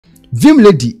Vim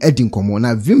lady edi nkomo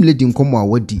na vim lady nkomo a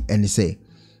wadi ene say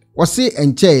wose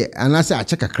enche anase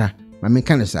ache kakra ma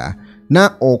menka ne saa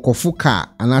na okofu ka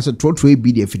anase trotro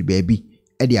ebi de afiri baabi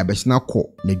e de abesna kɔ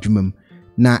na dwumam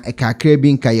na ekakra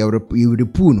bi nka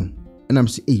yewrepu no na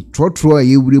mse trotro a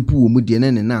yewrepu wo mu de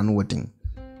ne na no woten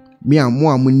me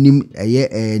amo amonim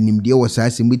eye nimde wo saa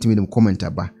se mutimi dem comment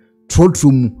aba trotro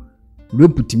mu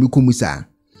reputimi komu saa.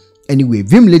 Anyway,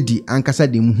 vim lady ankasa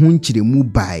de mhu nkyire mu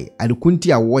bai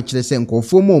adekunti a wo kyere se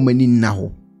nkofo ma omani nna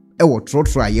ho e wo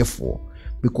trotro ayefo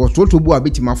because trotro bu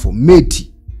abetima for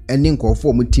mate ene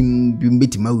nkofo mutim bi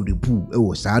betima wurepu e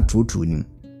wo saa trotro nim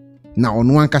na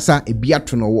ono ankasa ebi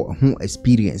ato no wo ho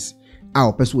experience a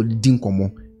opese wo di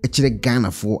nkomo e kyere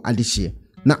Ghana fo adehye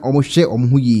na omo hwe omo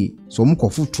ho yi so omo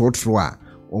kofo trotro a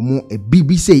omo e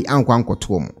BBC ankwa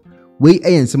ankoto omo we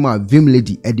ensem a vim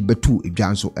lady edi betu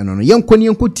edwa nso eno no yenkoni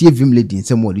yenkotie vim lady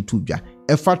ensem odi tu dwa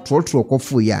e fa trotro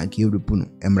kofo ya nke Europe no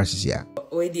emra hyehyia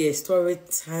we the story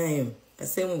time the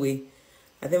same way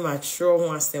I think my sure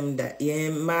one them that yeah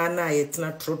man na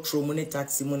yetna trotro money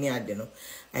taxi money ade no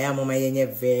I am mama yenye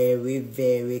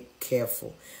very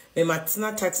careful me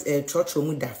matna tax trotro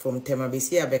mu da from tema be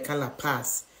see abeka la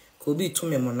pass ko bi to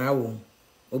me mona wo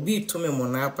obi to me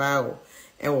mona pa wo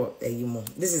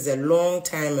this is a long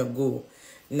time ago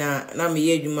na me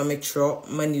ye dwuma me tro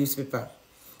ma newspaper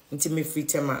nti me free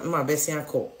tema na besi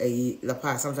akọ la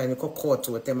pass sometimes me court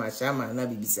with tema shama na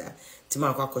bibisa nti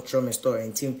ma akọ tro me story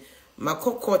nti ma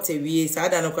court ewie sa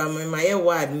da no kwa my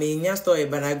word me nya story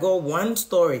but I got one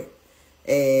story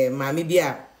ma me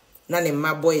bia na ne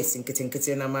ma boys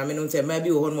nkete na ma me no nti ma bi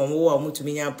wo no mo wo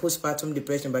mutumi nya postpartum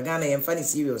depression but Ghana yem funny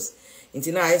serious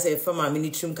nti na ayese fama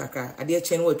minitrim kakra ade a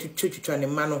chen wa twitwa ne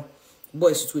ma no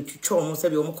boys to twitwa mo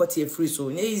sabe o mkote free so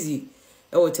nya easy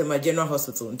e wo tema general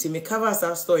hospital nti me cover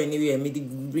that story anyway me di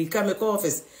brika me call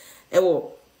office e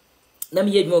wo na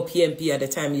me yedmo PMP at the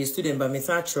time you student but me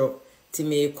satro ti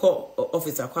me call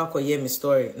office akwa ye me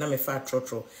story na me fa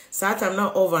trotro so time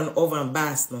now over and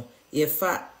bass no ye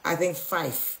fa I think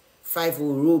 5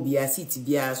 row bi a city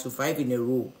bia so 5 in a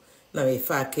row na me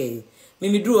fa ke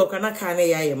me drew okana ka na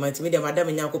ya man ti me dem madam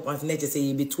nyankopon na che say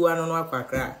ye betu ano no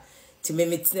akwakra ti me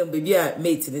metina baby a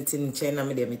mate ne tin nchen na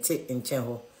me dem te nchen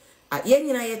ho a ye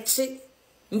nyina ye che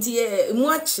nti ye mu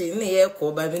achi na ye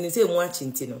ko ba me ni say mu achi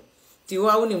nti no ti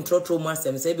wa wonim trotro mu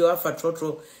asem say bi wa fa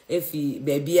trotro efi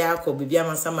baby akọ baby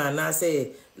amasama na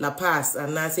say La Paz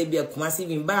and na say bi akumasi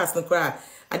bi bass no kra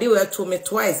ade we to me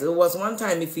twice. It was one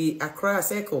time if he Accra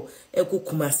circle e ko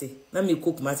kumasi na me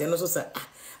ko kumasi no so say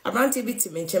Abranti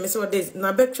biti me nche me so de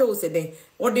na betwe wo se den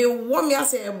wo de wo me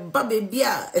ase ba baby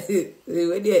a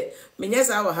we de me nya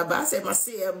sa wa ha ba ase ma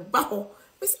se ba ho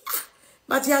me say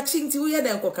but ya chinti we ya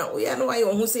den koka we ya no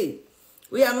ayo hu say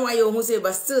we ya no ayo hu say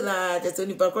but still just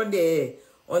only back on the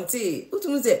until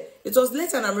utumu say it was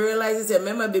later and I realized say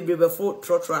remember baby before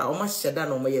trotro o ma sheda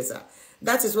no mo yesa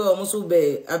that is why almost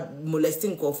be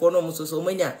molesting ko for no mo so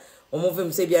manya o mo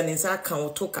fem say bia ne nsa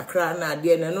kan to kakra na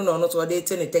ade na no no to de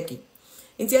tene teki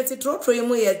nti ati trotro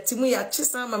yemu ya timu ya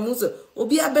chisa ma muso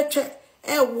obi abetwe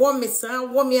e wo me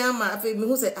san wo me ama afi me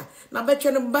hu say na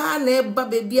betwe no ba na e ba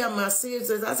baby ama say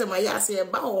say ma ya say e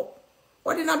ba ho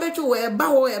odi na betwe we e ba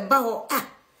ho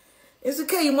It's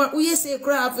okay, you say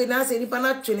craft and I say if I'm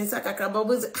not training Sakaka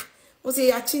Bobbles. Mo say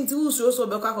ya chinti usu so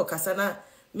beka ko kasana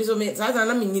miso me sa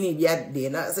na me nyini bia de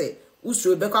na say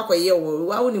usu beka ko ye wo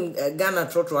wa woni Ghana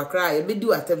trotro akra e be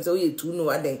do attempt say we tu no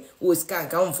aden wo scan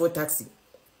ka for taxi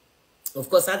of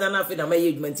course ada na fi na my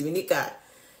agent mi nika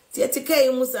ti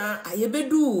etike mu sa aye be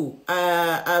do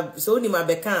so ni ma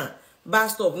beka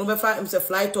bus stop no be fa him say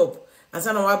flight up and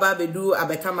sa na wa ba be do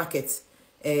abeka market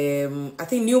I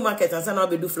think new market and sana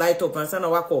be do flight up and sana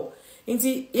wako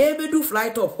inti ye be do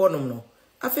flight up honom no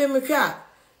afa me hwa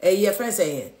ye friend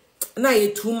say na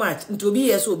ye too much nti obi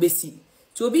ye so obesi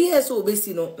to obi ye so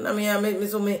obesi no na me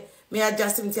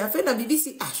adjust nti afa na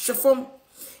BBC ahwefom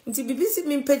nti BBC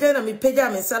me page na me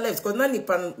page me salary cause na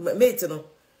nipa mate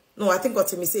no I think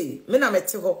what me say me na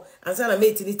mete ho and sana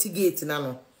mate ni tigate na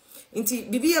no nti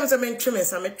bibi am say me tweme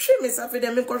sa afa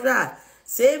dem me kohwa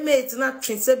say mate na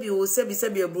twinse bi o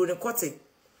sebi bru ne kote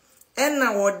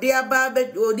enna wo de aba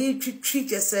be o di twitwi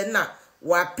kese na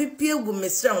wa pipie gu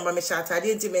mesra ho ba me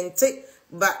shatade nti mente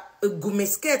ba gu me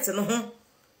skirt no ho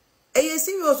eye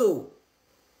serious o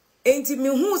enti me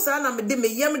hu sa na me de me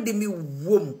yam de me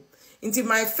wom nti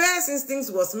my first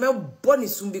instinct was me body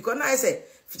soon because I say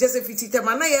just if it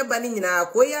tema na ye ba ni nyina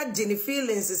ko ya gene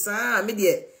feelings sa me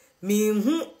de me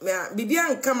hu bibia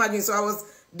nka madin so I was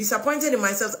disappointed in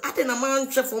myself. I didn't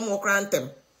amount for more crantem.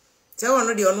 Tell one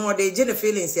of the gene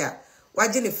feelings here. Why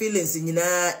gene feelings in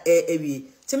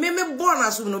Te me born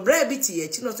as no bra biti e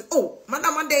chi no say oh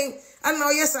madam aden ana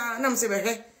o yes na me say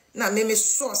behwe na me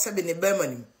so se be ne ba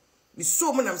manim me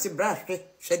so mo na me say bra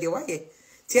hwe de waye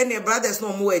tie ne brothers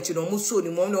no mo e chi no mo so ni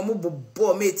mo no mo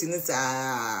bobo mate ni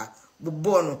sa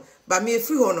bobo no ba me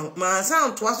free ho no ma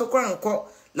san to aso kwa nko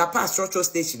la pass trotro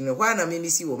station no why na me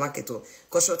see wo market o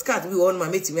ko shortcut we won ma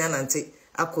mate me anante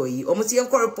akoyi omuti en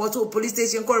report o police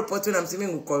station report na me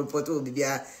me report o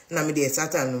bibia na me dey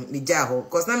satan me ja ho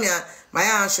cause na me my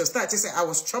answer start to say I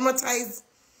was traumatized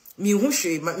me hu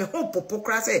hwe me ho popo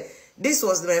kra say this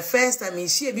was my first time in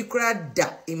she be kra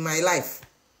da in my life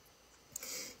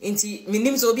inti me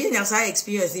nim so be nya say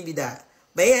experience be that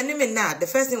but yeah me na the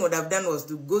first thing I would have done was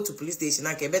to go to police station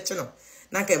na ke beche no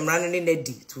na ke mra no ne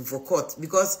di to for court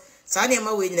because sa na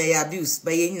ma we nyina ya abuse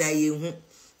but ye nyina ye hu.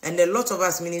 And a lot of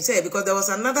us meaning say because there was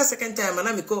another second time and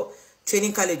I go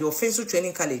training college or offensive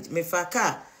training college. Me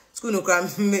faka school no cry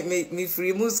me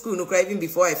free move school no cry even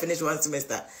before I finish one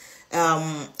semester.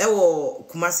 Ewo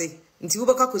Kumasi. Nti wo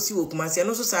beka kosi wo Kumasi.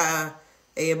 No so sa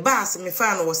bus me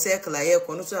fa no circle aye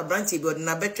ko no so abranti bi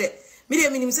na betwe. Me dey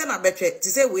minim say na betwe. Ti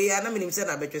say we na minim say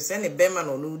na betwe say ne bema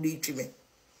no no dey twi me.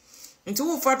 Nti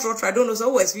wo fa trotro I don't know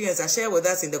so experience I share with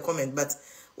us in the comment but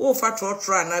oh fat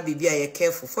trotro na bibia ye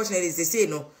careful fortunately they say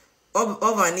no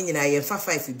over ni nyina ye fa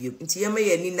 5 bi nti ye ma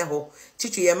ye ni na ho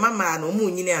chichu ye mama no mu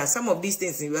nyina some of these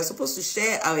things we are supposed to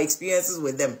share our experiences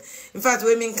with them in fact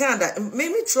we in Canada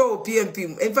maybe throw PMP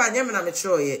in fact nyame na me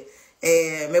throw ye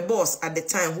my boss at the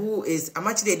time who is I'm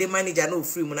actually the manager no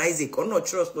free mun Isaac or not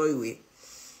trust story we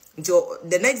until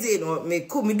the next day no me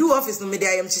do office no me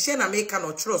dey am share na me can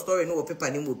not trust story no paper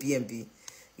ni mo PMP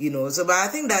you know so but I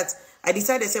think that I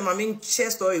decided to say my main share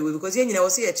story with because you know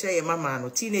say a share your mama no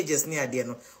teenagers near there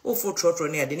no oh for trotro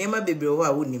near the name bebre wa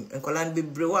wonim and kolan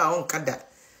bebre wa on kada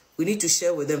we need to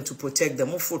share with them to protect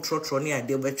them for trotro near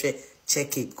there but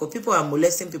check it because people are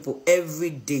molesting people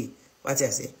every day what I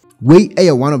say we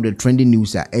one of the trending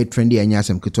news a trendy anya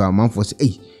some keto a man for say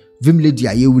hey vim lady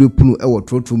a ye wure punu e wo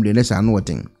trotro mu de na sa no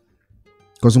woten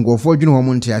because ngo for dwene ho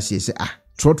monte ase say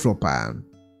trotro pa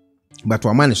but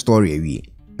wa man story awie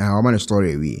wa man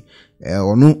story awie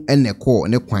onu ene ko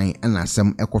ne kwan na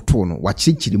asem ekoto no wa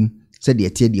chichirim se de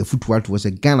tie de futu ato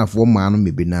se Ghana fo ma no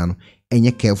mebina no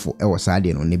enye careful e wo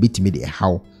saade no ne bitimi de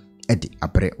haw e de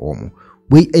apre omo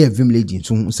we vim lady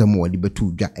so nsem wo de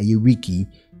betu dwa wiki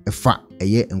efa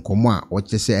nkomo a wo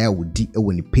chese wodi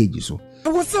wo ni page so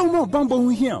what's more bambo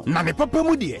here na me papa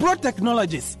mu de Pro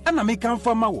Technologies and me kan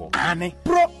fama wo ane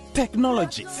Pro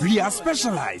Technologies. We are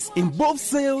specialized in both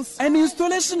sales and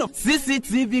installation of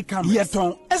CCTV cameras.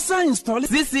 Yeton, esa install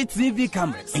CCTV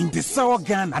cameras in the South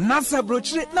Ghana and NASA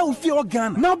brochure now fear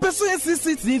Ghana. Now pursue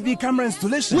CCTV camera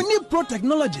installation. We need Pro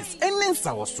Technologies and in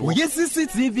South. We get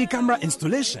CCTV camera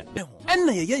installation and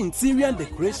na interior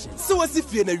decoration. So as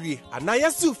if you na we and na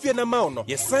yasu fear na mauno.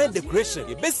 Ye sign decoration.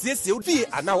 Ye best yes you fear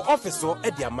and now officer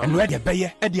e di amount. And where the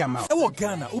beye e di amount. Ewo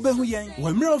Ghana ubehu yen.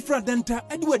 We mre ofra denta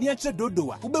e di wani ache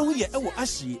dodoa. Ubehu ye ewo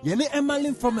ashi ye ne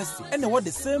Emalin Pharmacy and what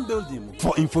the same building.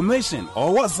 For information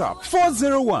or WhatsApp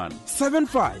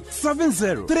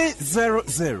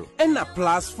 401-7570-300 and a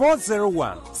plus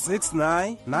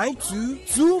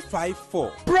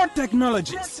 401-6992-254. Pro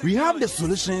Technologies. We have the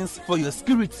solutions for your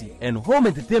security and home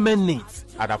entertainment needs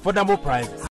at affordable prices.